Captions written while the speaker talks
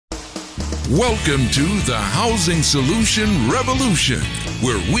Welcome to the Housing Solution Revolution,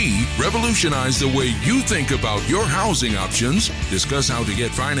 where we revolutionize the way you think about your housing options, discuss how to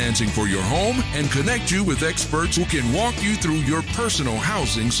get financing for your home, and connect you with experts who can walk you through your personal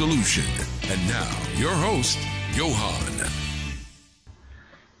housing solution. And now, your host, Johan.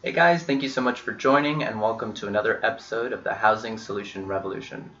 Hey guys, thank you so much for joining and welcome to another episode of the Housing Solution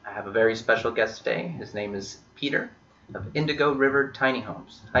Revolution. I have a very special guest today. His name is Peter of Indigo River Tiny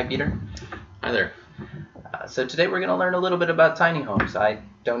Homes. Hi Peter. Hi there. So today we're going to learn a little bit about tiny homes. I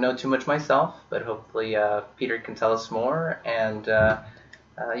don't know too much myself, but hopefully Peter can tell us more and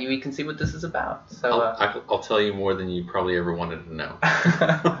we can see what this is about. So I'll tell you more than you probably ever wanted to know.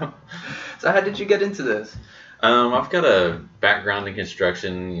 So how did you get into this? I've got a background in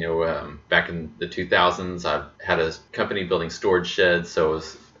construction. Back in the 2000s, I had a company building storage sheds, so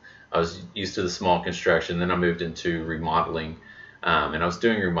I was used to the small construction. Then I moved into remodeling, and I was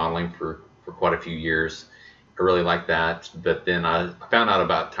doing remodeling for quite a few years. I really liked that, but then I found out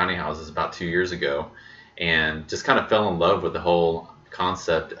about tiny houses about 2 years ago, and just kind of fell in love with the whole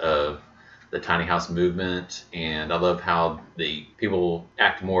concept of the tiny house movement. And I love how the people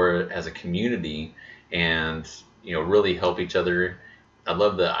act more as a community and really help each other. I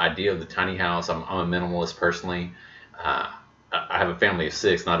love the idea of the tiny house. I'm a minimalist personally. I have a family of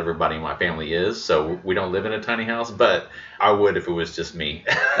 6. Not everybody in my family is, so we don't live in a tiny house, but I would if it was just me.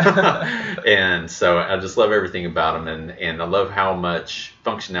 And so I just love everything about them, and I love how much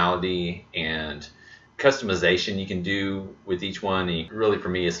functionality and customization you can do with each one. And really, for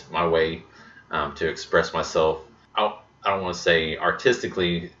me, it's my way to express myself. I don't want to say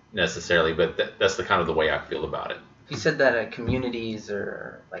artistically necessarily, but that's the kind of the way I feel about it. You said that communities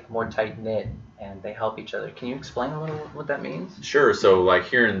are like more tight-knit and they help each other. Can you explain a little what that means? Sure. So like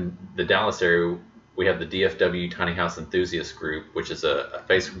here in the Dallas area, we have the DFW Tiny House Enthusiast Group, which is a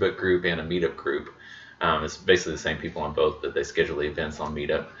Facebook group and a meetup group. It's basically the same people on both, but they schedule the events on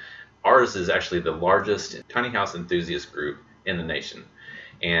Meetup. Ours is actually the largest tiny house enthusiast group in the nation.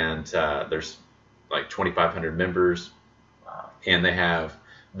 And there's like 2,500 members. Wow. And they have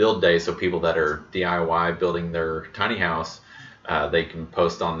build day, so people that are DIY building their tiny house, they can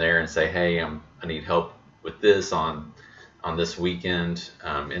post on there and say, hey, I need help with this on this weekend,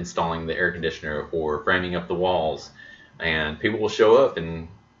 installing the air conditioner or framing up the walls. And people will show up and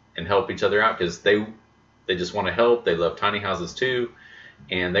help each other out because they just want to help. They love tiny houses too,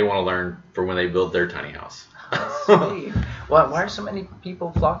 and they want to learn for when they build their tiny house. Sweet. Well, why are so many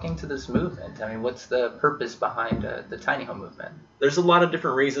people flocking to this movement? I mean, what's the purpose behind the tiny home movement? There's a lot of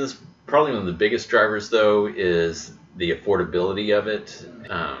different reasons. Probably one of the biggest drivers, though, is the affordability of it.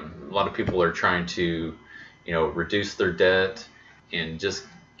 A lot of people are trying to, reduce their debt and just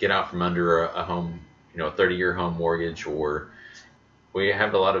get out from under a home, a 30-year home mortgage. Or we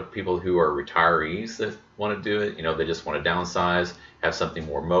have a lot of people who are retirees that want to do it. They just want to downsize, have something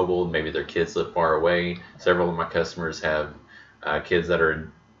more mobile. Maybe their kids live far away. Several of my customers have kids that are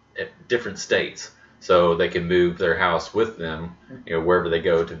in different states, so they can move their house with them, wherever they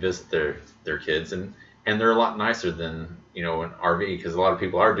go to visit their kids. And they're a lot nicer than, an RV, because a lot of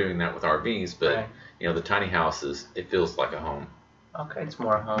people are doing that with RVs, but right. The tiny house it feels like a home. Okay, it's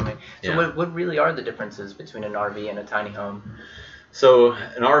more homey. So Yeah. what really are the differences between an RV and a tiny home? So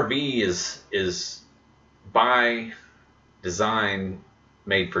an RV is by design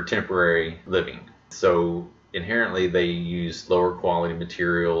made for temporary living. So inherently they use lower quality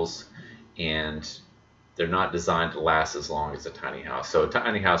materials, and they're not designed to last as long as a tiny house. So a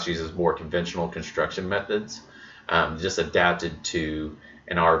tiny house uses more conventional construction methods, just adapted to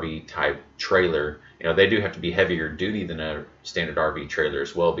an RV type trailer. They do have to be heavier duty than a standard RV trailer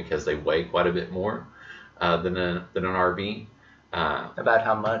as well, because they weigh quite a bit more than an RV. About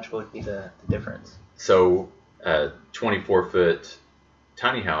how much would be the difference? So a 24-foot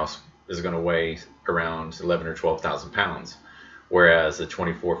tiny house is going to weigh around 11 or 12,000 pounds, whereas a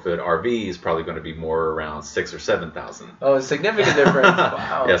 24-foot RV is probably going to be more around 6,000 or 7,000. Oh, a significant difference.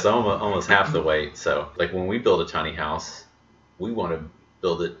 Wow. Yeah, so almost half the weight. So like when we build a tiny house, we want to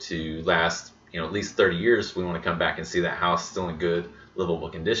build it to last at least 30 years. We want to come back and see that house still in good, livable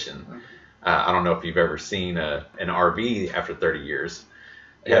condition. I don't know if you've ever seen an RV after 30 years.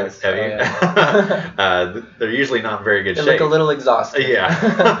 Yes. Have you? Yeah. They're usually not in very good They shape. look a little exhausted.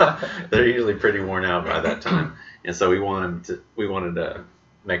 Yeah. They're usually pretty worn out by that time. And so we wanted to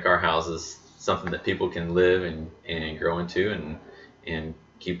make our houses something that people can live and grow into and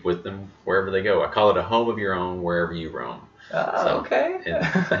keep with them wherever they go. I call it a home of your own wherever you roam. Okay.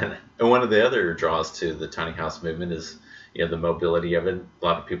 And one of the other draws to the tiny house movement is the mobility of it. A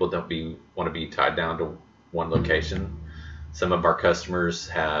lot of people want to be tied down to one location. Some of our customers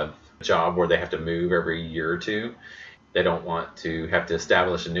have job where they have to move every year or two. They don't want to have to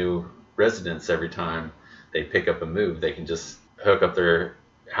establish a new residence every time they pick up a move. They can just hook up their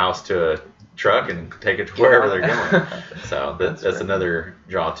house to a truck and take it to wherever they're going. So that's another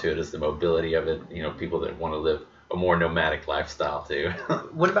draw to it, is the mobility of it. People that want to live a more nomadic lifestyle too.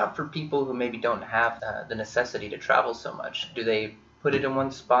 What about for people who maybe don't have the necessity to travel so much? Do they put it in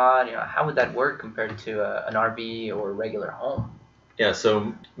one spot? How would that work compared to an RV or a regular home? Yeah,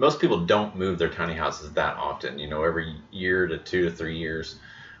 so most people don't move their tiny houses that often, every year to 2 to 3 years.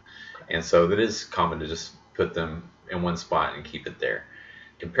 And so it is common to just put them in one spot and keep it there.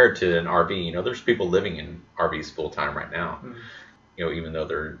 Compared to an RV, there's people living in RVs full time right now. Mm-hmm. Even though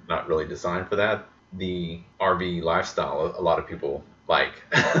they're not really designed for that, the RV lifestyle, a lot of people like,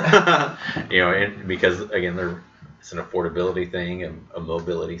 and because again, it's an affordability thing and a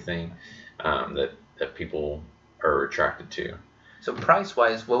mobility thing that people are attracted to. So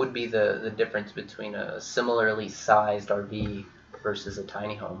price-wise, what would be the difference between a similarly sized RV versus a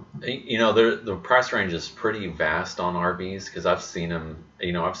tiny home? The price range is pretty vast on RVs, because I've seen them.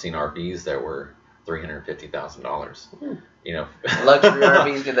 I've seen RVs that were $350,000. Luxury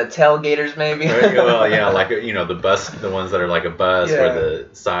RVs, the tailgaters maybe. Well, yeah, like the ones that are like a bus, where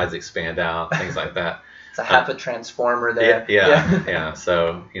the sides expand out, things like that. It's a half a transformer there. Yeah.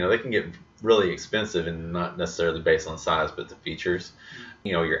 So they can get really expensive, and not necessarily based on size, but the features.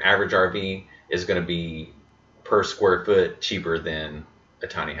 Your average RV is going to be per square foot cheaper than a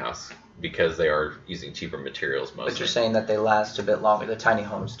tiny house, because they are using cheaper materials mostly. But you're saying that they last a bit longer. The tiny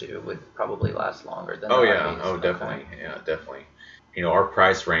homes would probably last longer than the RVs. Oh, definitely. Okay. Yeah, definitely. Our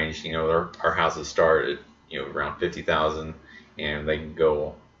price range, our houses start at around $50,000, and they can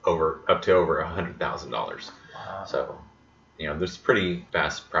go up to over $100,000. Wow. So there's pretty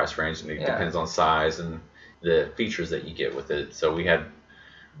vast price range, and it depends on size and the features that you get with it. So we had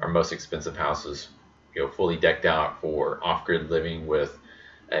our most expensive houses, fully decked out for off-grid living, with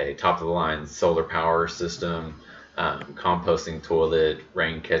a top-of-the-line solar power system, composting toilet,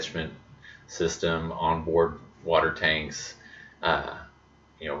 rain catchment system, onboard water tanks.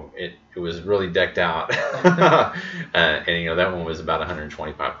 It was really decked out, and that one was about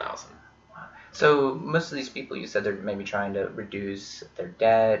 $125,000. So most of these people, you said they're maybe trying to reduce their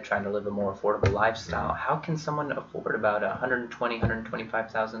debt, trying to live a more affordable lifestyle. How can someone afford about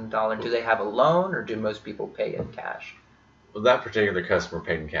 $125,000? Do they have a loan, or do most people pay in cash? Well, that particular customer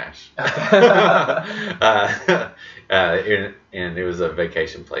paid in cash. And it was a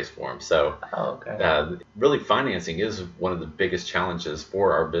vacation place for him. So really, financing is one of the biggest challenges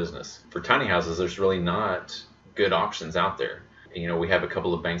for our business. For tiny houses, there's really not good options out there. We have a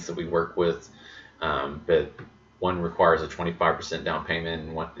couple of banks that we work with, but one requires a 25% down payment,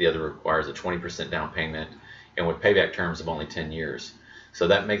 and the other requires a 20% down payment, and with payback terms of only 10 years. So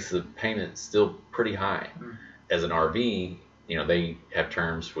that makes the payment still pretty high. As an RV, they have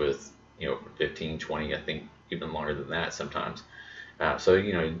terms with, 15, 20, I think even longer than that sometimes. So,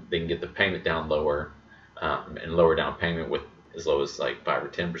 they can get the payment down lower, and lower down payment with as low as like 5 or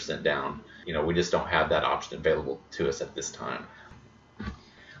 10% down. We just don't have that option available to us at this time.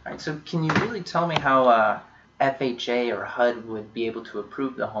 All right, so can you really tell me how FHA or HUD would be able to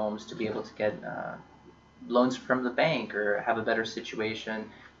approve the homes to be able to get loans from the bank, or have a better situation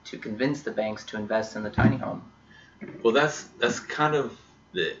to convince the banks to invest in the tiny home? Well, that's kind of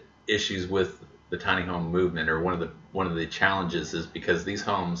the issues with the tiny home movement, or one of the challenges, is because these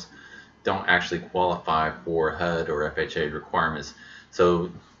homes don't actually qualify for HUD or FHA requirements.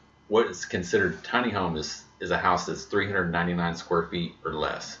 So what is considered tiny home is a house that's 399 square feet or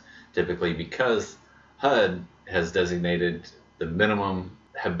less, typically, because HUD has designated the minimum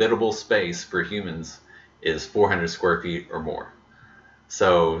habitable space for humans is 400 square feet or more.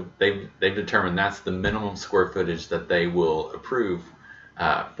 So they've determined that's the minimum square footage that they will approve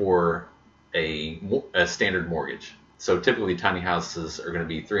for a standard mortgage. So typically tiny houses are going to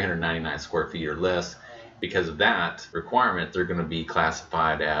be 399 square feet or less. Because of that requirement, they're going to be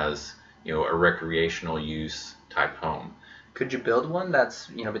classified as a recreational use type home. Could you build one that's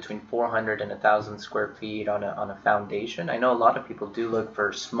between 400 and 1,000 square feet on a foundation? I know a lot of people do look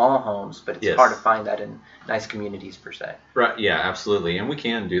for small homes, but it's hard to find that in nice communities per se. Right. Yeah. Absolutely. And we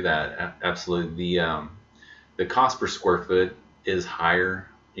can do that. Absolutely. The cost per square foot is higher,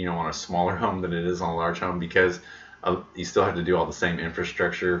 on a smaller home than it is on a large home, because you still have to do all the same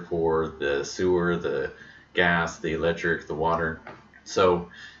infrastructure for the sewer, the gas, the electric, the water. So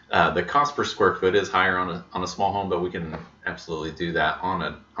the cost per square foot is higher on a small home, but we can absolutely do that on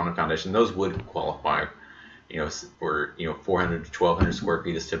a foundation. Those would qualify, for 400 to 1,200 square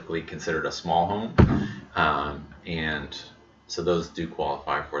feet is typically considered a small home, and So those do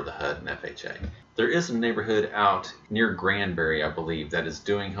qualify for the HUD and FHA. There is a neighborhood out near Granbury, I believe, that is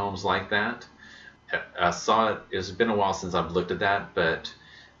doing homes like that. I saw it. It's been a while since I've looked at that, but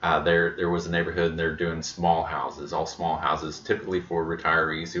there was a neighborhood and they're doing small houses, all small houses, typically for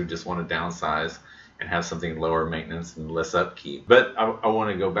retirees who just want to downsize and have something lower maintenance and less upkeep. But I want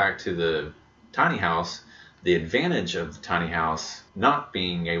to go back to the tiny house. The advantage of the tiny house not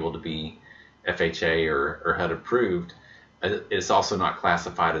being able to be FHA or HUD approved, it's also not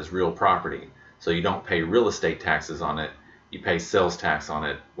classified as real property. So you don't pay real estate taxes on it. You pay sales tax on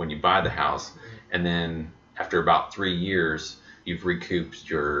it when you buy the house. And then after about 3 years, you've recouped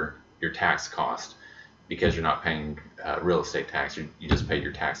your tax cost because you're not paying real estate tax. You just pay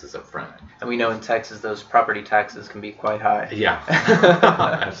your taxes up front. And we know in Texas those property taxes can be quite high. Yeah,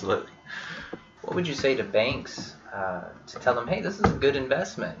 absolutely. What would you say to banks to tell them, hey, this is a good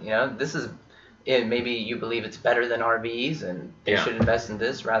investment? You know, this is maybe you believe it's better than RVs and they should invest in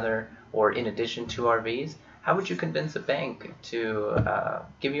this rather or in addition to RVs. How would you convince a bank to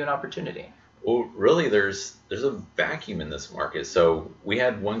give you an opportunity? Well, really, there's a vacuum in this market. So we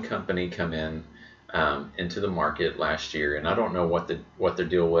had one company come in into the market last year, and I don't know what their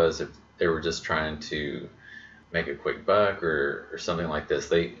deal was, if they were just trying to make a quick buck or something like this.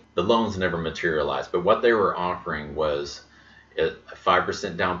 The loans never materialized, but what they were offering was a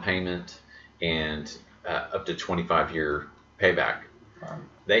 5% down payment and up to 25-year payback. Wow.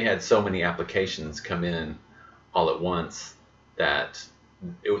 They had so many applications come in all at once that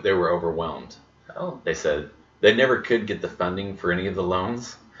they were overwhelmed. Oh. They said they never could get the funding for any of the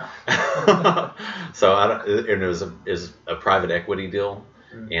loans. So and it was a private equity deal.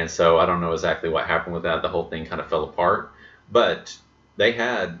 And so I don't know exactly what happened with that. The whole thing kind of fell apart. But they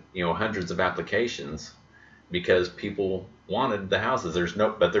had, hundreds of applications because people wanted the houses. There's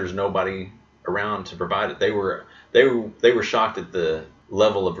nobody around to provide it. They were shocked at the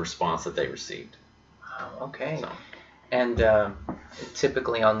level of response that they received. Wow, okay. So. And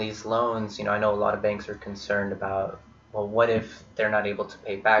typically on these loans, I know a lot of banks are concerned about, well, what if they're not able to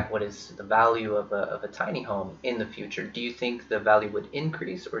pay back? What is the value of a tiny home in the future? Do you think the value would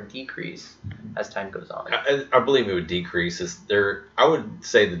increase or decrease as time goes on? I believe it would decrease. I would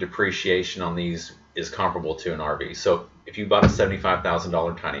say the depreciation on these is comparable to an RV. So if you bought a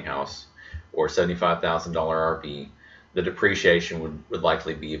 $75,000 tiny house or $75,000 RV, the depreciation would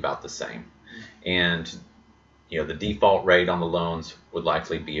likely be about the same. And the default rate on the loans would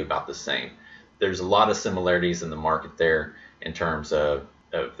likely be about the same. There's a lot of similarities in the market there in terms of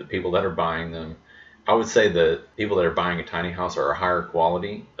the people that are buying them. I would say the people that are buying a tiny house are a higher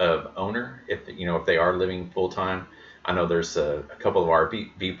quality of owner if they are living full time. I know there's a couple of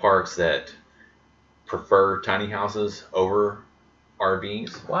RV parks that prefer tiny houses over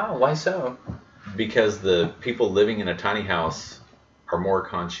RVs. Wow, why so? Because the people living in a tiny house are more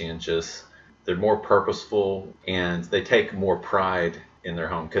conscientious, they're more purposeful, and they take more pride in their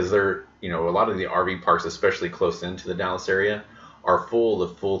home because they're, a lot of the RV parks, especially close into the Dallas area, are full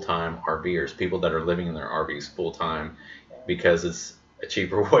of full-time RVers, people that are living in their RVs full-time because it's a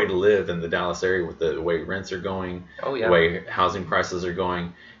cheaper way to live in the Dallas area with the way rents are going, Oh, yeah. the way housing prices are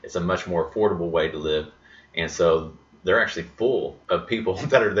going. It's a much more affordable way to live. And so they're actually full of people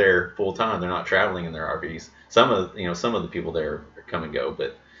that are there full-time. They're not traveling in their RVs. Some of the people there come and go,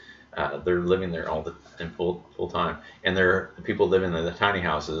 but they're living there in full time, and the people living in the tiny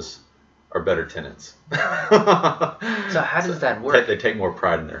houses are better tenants. So how does that work? They take more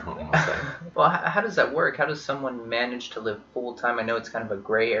pride in their home, I'll say. Well, how does that work? How does someone manage to live full time? I know it's kind of a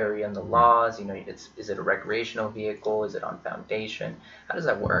gray area in the laws. Is it a recreational vehicle? Is it on foundation? How does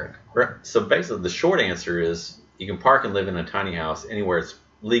that work? So basically, the short answer is you can park and live in a tiny house anywhere it's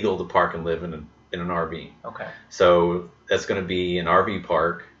legal to park and live in an RV. Okay. So that's going to be an RV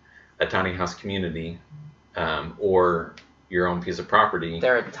park, a tiny house community, or your own piece of property.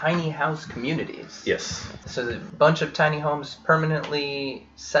 There are tiny house communities. Yes. So a bunch of tiny homes permanently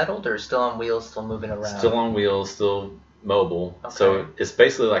settled or still on wheels, still moving around? Still on wheels, still mobile. Okay. So it's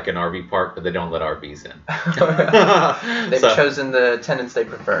basically like an RV park, but they don't let RVs in. They've chosen the tenants they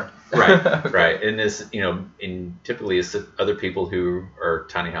prefer. Right, Okay. right. And it's, typically it's other people who are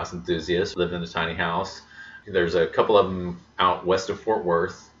tiny house enthusiasts, live in a tiny house. There's a couple of them out west of Fort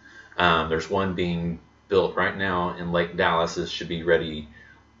Worth. There's one being built right now in Lake Dallas. It should be ready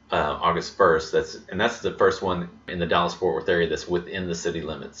August 1st. That's the first one in the Dallas-Fort Worth area that's within the city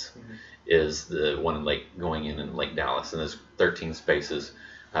limits. Mm-hmm. Is the one in Lake Dallas, and there's 13 spaces.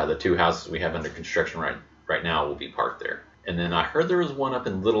 The two houses we have under construction right now will be parked there. And then I heard there was one up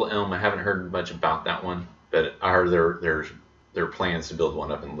in Little Elm. I haven't heard much about that one, but I heard there are plans to build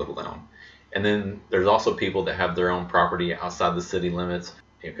one up in Little Elm. And then there's also people that have their own property outside the city limits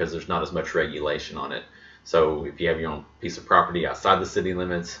because there's not as much regulation on it. So if you have your own piece of property outside the city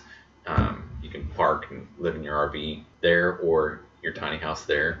limits, you can park and live in your RV there or your tiny house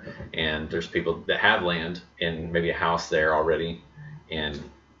there. And there's people that have land and maybe a house there already and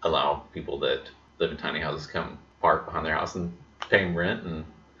allow people that live in tiny houses to come park behind their house and pay them rent. And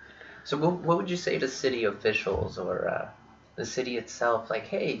So what would you say to city officials or the city itself? Like,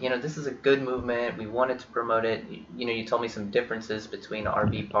 hey, this is a good movement. We wanted to promote it. You told me some differences between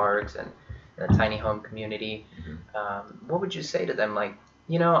RV parks and the tiny home community. What would you say to them? Like,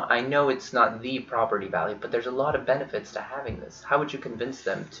 I know it's not the property value, but there's a lot of benefits to having this. How would you convince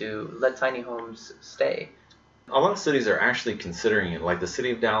them to let tiny homes stay? a lot of cities are actually considering it. Like the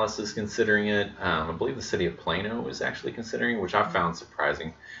city of Dallas is considering it. I believe the city of Plano is actually considering it, which I found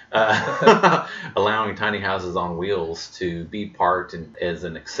surprising. Allowing tiny houses on wheels to be parked as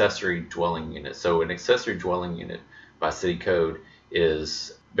an accessory dwelling unit. So an accessory dwelling unit by city code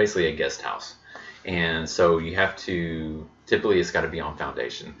is basically a guest house. And so you have to, typically it's got to be on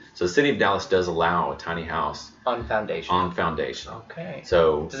foundation. So the city of Dallas does allow a tiny house on foundation. on foundation. Okay.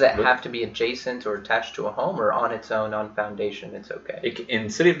 So does it have to be adjacent or attached to a home, or on its own on foundation it's okay? In the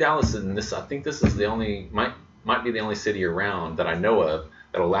city of Dallas, and this, I think this is the only, might be the only city around that I know of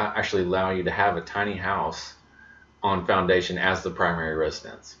that actually allow you to have a tiny house on foundation as the primary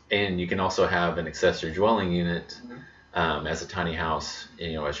residence. And you can also have an accessory dwelling unit as a tiny house,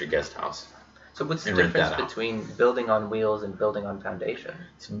 as your guest house. So what's the difference between building on wheels and building on foundation?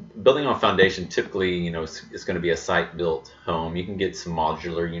 So building on foundation, typically, it's going to be a site-built home. You can get some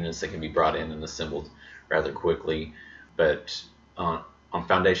modular units that can be brought in and assembled rather quickly. But on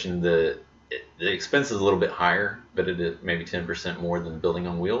foundation, the expense is a little bit higher, but it is maybe 10% more than building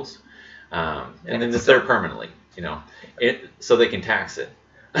on wheels. And then it's there permanently, so they can tax it.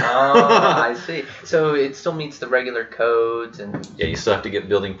 Oh, I see. So it still meets the regular codes and yeah, you still have to get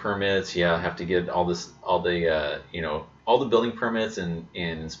building permits. Yeah, have to get all the building permits and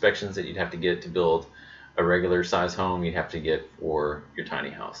inspections that you'd have to get to build a regular size home. You'd have to get for your tiny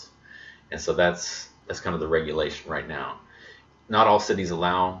house, and so that's kind of the regulation right now. Not all cities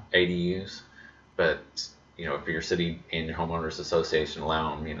allow ADUs, but if your city and your homeowners association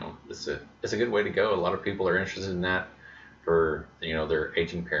allow them, it's a good way to go. A lot of people are interested in that. For their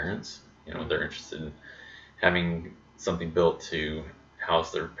aging parents, they're interested in having something built to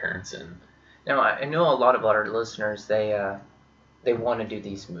house their parents in. Now, I know a lot of our listeners, they want to do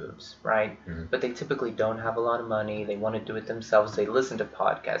these moves, right? Mm-hmm. But they typically don't have a lot of money. They want to do it themselves. They listen to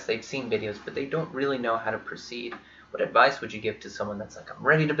podcasts. They've seen videos, but they don't really know how to proceed. What advice would you give to someone that's like, I'm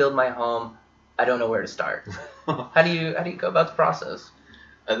ready to build my home. I don't know where to start. How do you go about the process?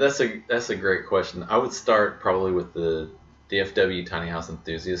 That's a great question. I would start probably with the DFW Tiny House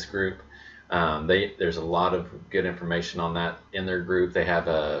Enthusiast Group. There's a lot of good information on that in their group. They have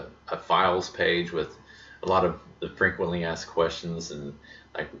a files page with a lot of the frequently asked questions and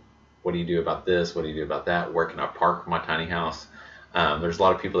like, what do you do about this? What do you do about that? Where can I park my tiny house? There's a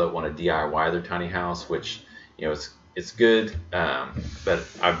lot of people that want to DIY their tiny house, which it's good. But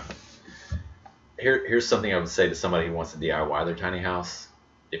here's something I would say to somebody who wants to DIY their tiny house.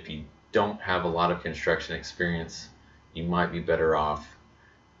 If you don't have a lot of construction experience, you might be better off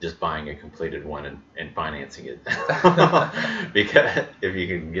just buying a completed one and financing it. Because if you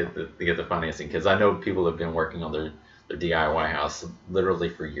can get the financing, because I know people have been working on their DIY house literally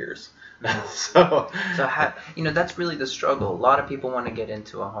for years. So that's really the struggle. A lot of people want to get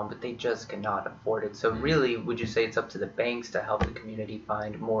into a home, but they just cannot afford it. So really, would you say it's up to the banks to help the community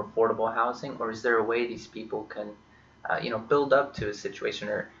find more affordable housing, or is there a way these people can build up to a situation,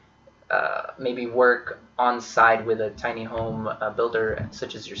 or maybe work on side with a tiny home builder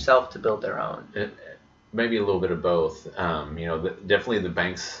such as yourself to build their own? Maybe a little bit of both. Definitely the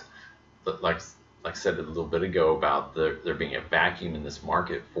banks, like I said a little bit ago about there being a vacuum in this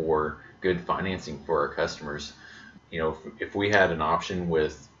market for good financing for our customers. If we had an option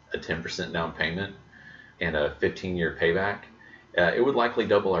with a 10% down payment and a 15-year payback, it would likely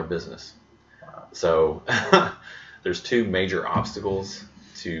double our business. Wow. So there's two major obstacles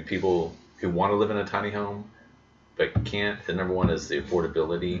to people who want to live in a tiny home but can't. The number one is the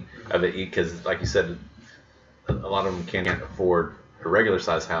affordability of it, because like you said, a lot of them can't afford a regular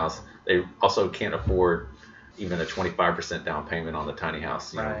size house. They also can't afford even a 25% down payment on the tiny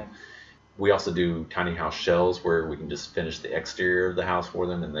house. Right. We also do tiny house shells where we can just finish the exterior of the house for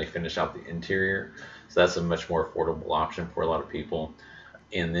them and they finish out the interior. So that's a much more affordable option for a lot of people.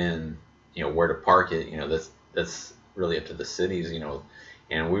 And then where to park it, that's really up to the cities,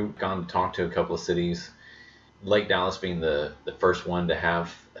 and we've gone to talk to a couple of cities, Lake Dallas being the first one to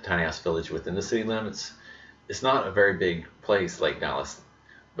have a tiny house village within the city limits, it's not a very big place, Lake Dallas,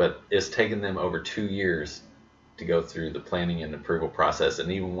 but it's taken them over 2 years to go through the planning and approval process.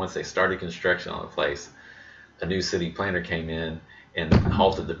 And even once they started construction on the place, a new city planner came in and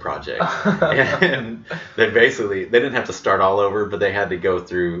halted the project. And they didn't have to start all over, but they had to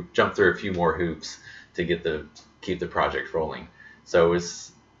jump through a few more hoops to keep the project rolling. So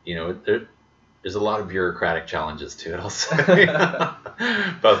it's, there's a lot of bureaucratic challenges to it, I'll say,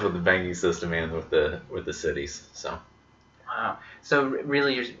 both with the banking system and with the cities. So. Wow. So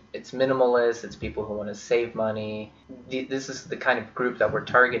really, it's minimalist. It's people who want to save money. This is the kind of group that we're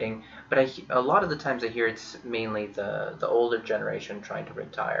targeting. But a lot of the times I hear it's mainly the older generation trying to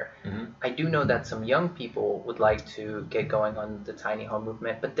retire. Mm-hmm. I do know that some young people would like to get going on the tiny home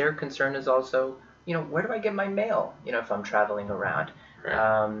movement, but their concern is also, where do I get my mail? If I'm traveling around.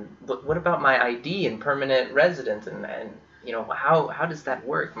 Right. What about my ID and permanent residence and how does that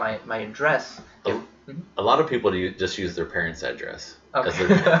work? My address. A lot of people just use their parents' address as Okay.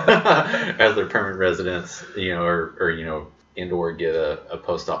 their permanent residence, or get a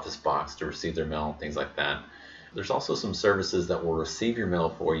post office box to receive their mail and things like that. There's also some services that will receive your mail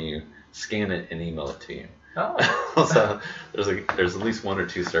for you, scan it, and email it to you. Oh. So there's at least one or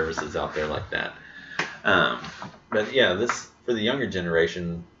two services out there like that. But yeah, this for the younger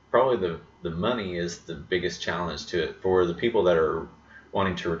generation, probably the money is the biggest challenge to it. For the people that are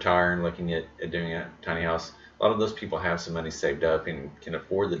wanting to retire and looking at doing a tiny house, a lot of those people have some money saved up and can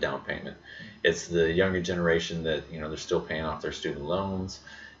afford the down payment. It's the younger generation that they're still paying off their student loans.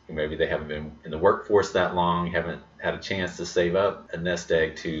 Maybe they haven't been in the workforce that long, haven't had a chance to save up a nest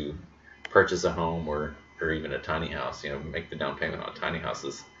egg to purchase a home or even a tiny house. Make the down payment on a tiny house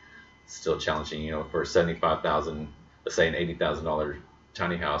is still challenging. For $75,000, let's say an $80,000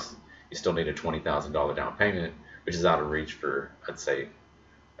 tiny house, you still need a $20,000 down payment, which is out of reach for, I'd say,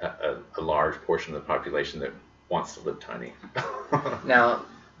 a large portion of the population that wants to live tiny. Now,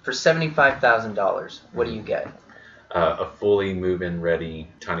 for $75,000, what do you get? A fully move-in ready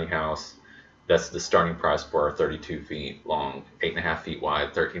tiny house. That's the starting price for our 32 feet long, 8.5 feet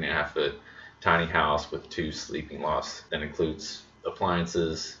wide, 13.5 foot tiny house with 2 sleeping lofts. That includes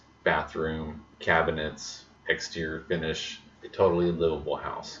appliances, bathroom, cabinets, exterior finish, a totally livable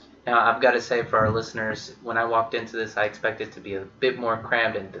house. Now, I've got to say for our listeners, when I walked into this, I expected it to be a bit more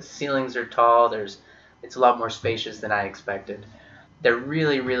crammed, and the ceilings are tall. It's a lot more spacious than I expected. They're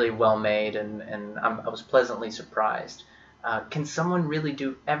really, really well made, and I was pleasantly surprised. Can someone really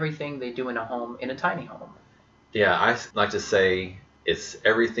do everything they do in a home in a tiny home? Yeah, I like to say it's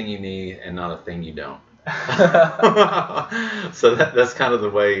everything you need and not a thing you don't. So that's kind of the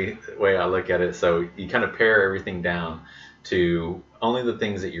way I look at it. So you kind of pare everything down to only the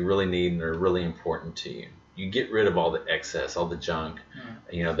things that you really need and are really important to you. You get rid of all the excess, all the junk,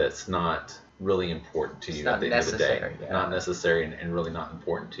 that's not really important to you at the end of the day. Yeah. Not necessary and really not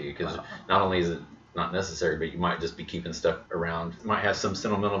important to you, because not only is it not necessary, but you might just be keeping stuff around. It might have some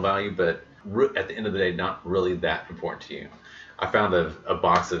sentimental value, but at the end of the day, not really that important to you. I found a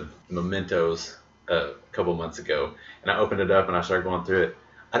box of mementos a couple months ago, and I opened it up and I started going through it.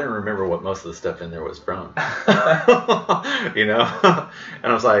 I didn't remember what most of the stuff in there was from, and I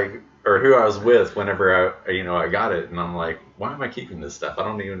was like, or who I was with whenever I got it, and I'm like, why am I keeping this stuff? I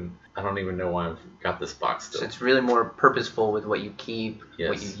don't even know why I've got this box still. So it's really more purposeful with what you keep, Yes.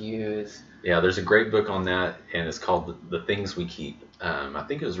 what you use. Yeah, there's a great book on that, and it's called The Things We Keep. I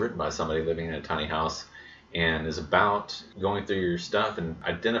think it was written by somebody living in a tiny house, and is about going through your stuff and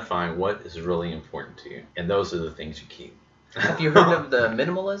identifying what is really important to you, and those are the things you keep. Have you heard of the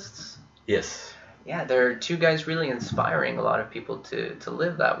minimalists? Yes. Yeah, they're two guys really inspiring a lot of people to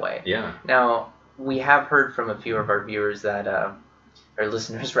live that way. Yeah. Now, we have heard from a few of our viewers that, or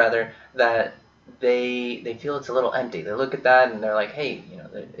listeners rather, that they feel it's a little empty. They look at that and they're like, hey,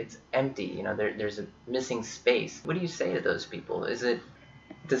 it's empty. There's a missing space. What do you say to those people?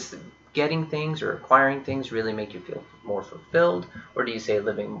 Does getting things or acquiring things really make you feel more fulfilled? Or do you say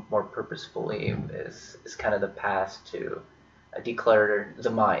living more purposefully is kind of the path to declutter the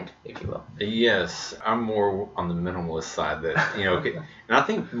mind, if you will? Yes, I'm more on the minimalist side. That and I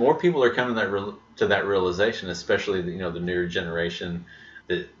think more people are coming to that realization, especially the newer generation.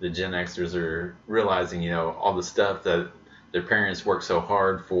 The Gen Xers are realizing all the stuff that their parents worked so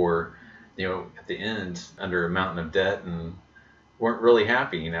hard for, at the end under a mountain of debt and weren't really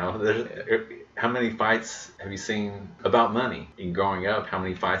happy. How many fights have you seen about money? In growing up, how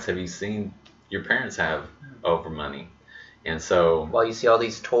many fights have you seen your parents have over money? And so, while you see all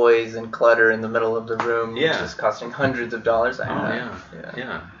these toys and clutter in the middle of the room, Yeah. which is costing hundreds of dollars.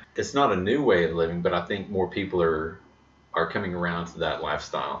 Yeah. it's not a new way of living, but I think more people are coming around to that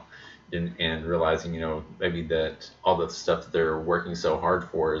lifestyle and realizing, maybe that all the stuff that they're working so hard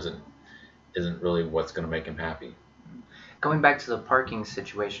for isn't really what's going to make them happy. Going back to the parking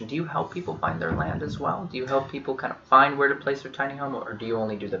situation, do you help people find their land as well? Do you help people kind of find where to place their tiny home, or do you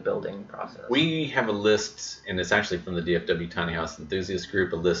only do the building process? We have a list, and it's actually from the DFW Tiny House Enthusiast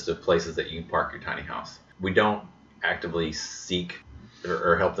Group, a list of places that you can park your tiny house. We don't actively seek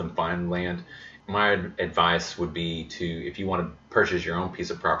or help them find land. My advice would be to, if you want to purchase your own piece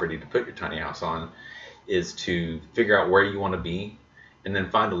of property to put your tiny house on, is to figure out where you want to be and then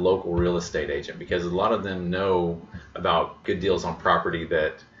find a local real estate agent, because a lot of them know about good deals on property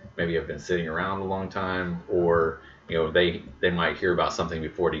that maybe have been sitting around a long time, or they might hear about something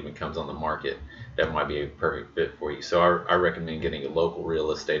before it even comes on the market that might be a perfect fit for you. So I recommend getting a local real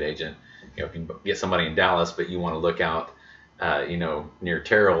estate agent. If you get somebody in Dallas but you want to look out near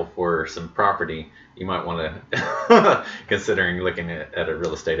Terrell for some property, you might want to considering looking at a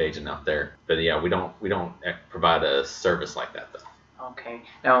real estate agent out there. But yeah, we don't provide a service like that though. Okay.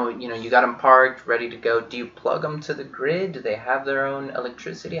 Now, you got them parked, ready to go. Do you plug them to the grid? Do they have their own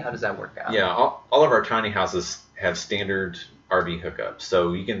electricity? How does that work out? Yeah, all of our tiny houses have standard RV hookups.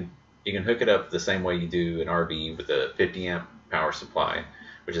 So you can hook it up the same way you do an RV with a 50 amp power supply,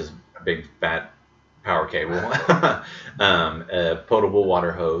 which is a big fat power cable, a potable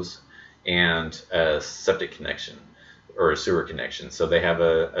water hose, and a septic connection or a sewer connection. So they have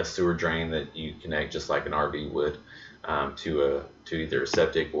a sewer drain that you connect just like an RV would to either a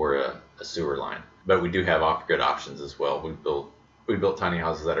septic or a sewer line. But we do have off-grid options as well. We built tiny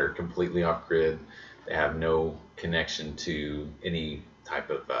houses that are completely off-grid. They have no connection to any type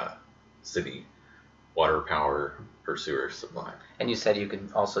of city water, power, or sewer supply. And you said you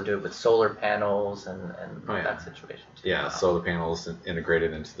could also do it with solar panels and that situation too. Yeah, wow. Solar panels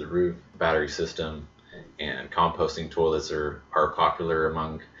integrated into the roof, battery system, and composting toilets are popular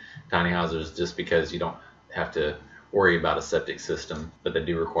among tiny houses just because you don't have to worry about a septic system, but they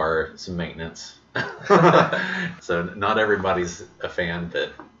do require some maintenance. So not everybody's a fan,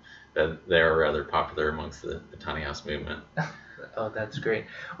 but they are rather popular amongst the tiny house movement. Oh, that's great.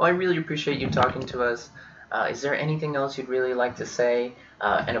 Well, I really appreciate you talking to us. Is there anything else you'd really like to say?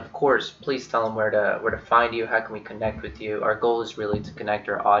 And of course, please tell them where to find you. How can we connect with you? Our goal is really to connect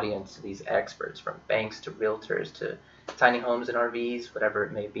our audience to these experts, from banks to realtors to tiny homes and RVs, whatever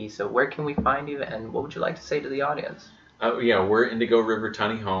it may be. So where can we find you, and what would you like to say to the audience? Yeah, we're Indigo River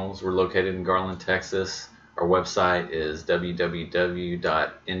Tiny Homes. We're located in Garland, Texas. Our website is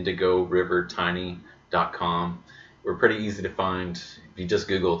www.indigorivertiny.com. We're pretty easy to find. If you just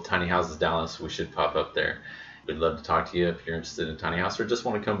Google Tiny Houses Dallas, we should pop up there. We'd love to talk to you if you're interested in a tiny house or just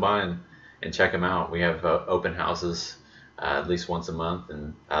want to come by and check them out. We have open houses at least once a month.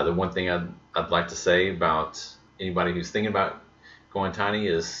 And the one thing I'd like to say about anybody who's thinking about going tiny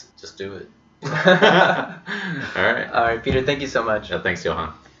is just do it. All right, Peter, thank you so much. Thanks,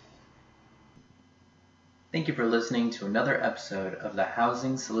 Johan. Thank you for listening to another episode of the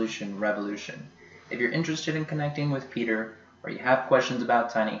Housing Solution Revolution. If you're interested in connecting with Peter, or you have questions about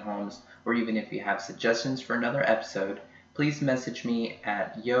tiny homes, or even if you have suggestions for another episode, please message me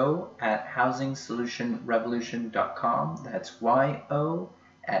at yo@housingsolutionrevolution.com. That's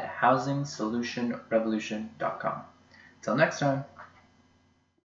yo@housingsolutionrevolution.com. Till next time.